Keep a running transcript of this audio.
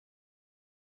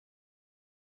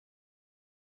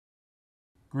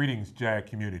Greetings, JAG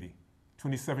community.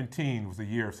 2017 was a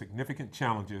year of significant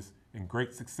challenges and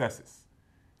great successes,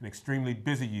 an extremely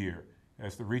busy year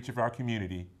as the reach of our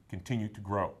community continued to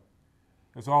grow.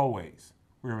 As always,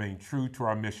 we remain true to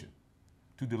our mission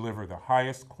to deliver the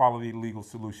highest quality legal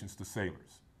solutions to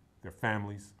sailors, their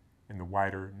families, and the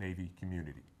wider Navy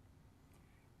community.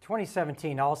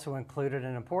 2017 also included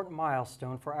an important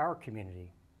milestone for our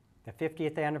community, the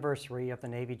 50th anniversary of the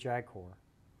Navy JAG Corps.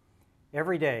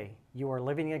 Every day, you are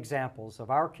living examples of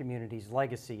our community's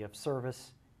legacy of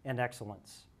service and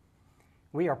excellence.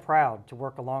 We are proud to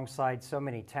work alongside so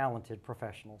many talented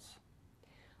professionals.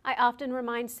 I often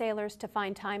remind sailors to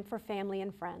find time for family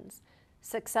and friends.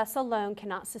 Success alone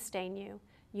cannot sustain you.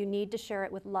 You need to share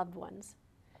it with loved ones.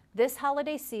 This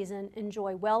holiday season,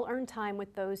 enjoy well-earned time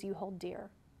with those you hold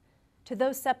dear. To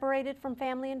those separated from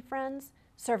family and friends,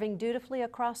 serving dutifully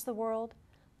across the world,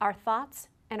 our thoughts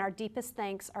and our deepest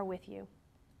thanks are with you.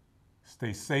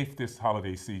 Stay safe this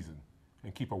holiday season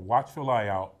and keep a watchful eye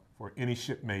out for any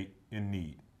shipmate in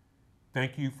need.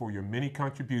 Thank you for your many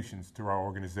contributions to our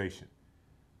organization.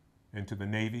 And to the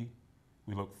Navy,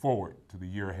 we look forward to the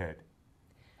year ahead.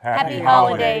 Happy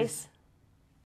holidays.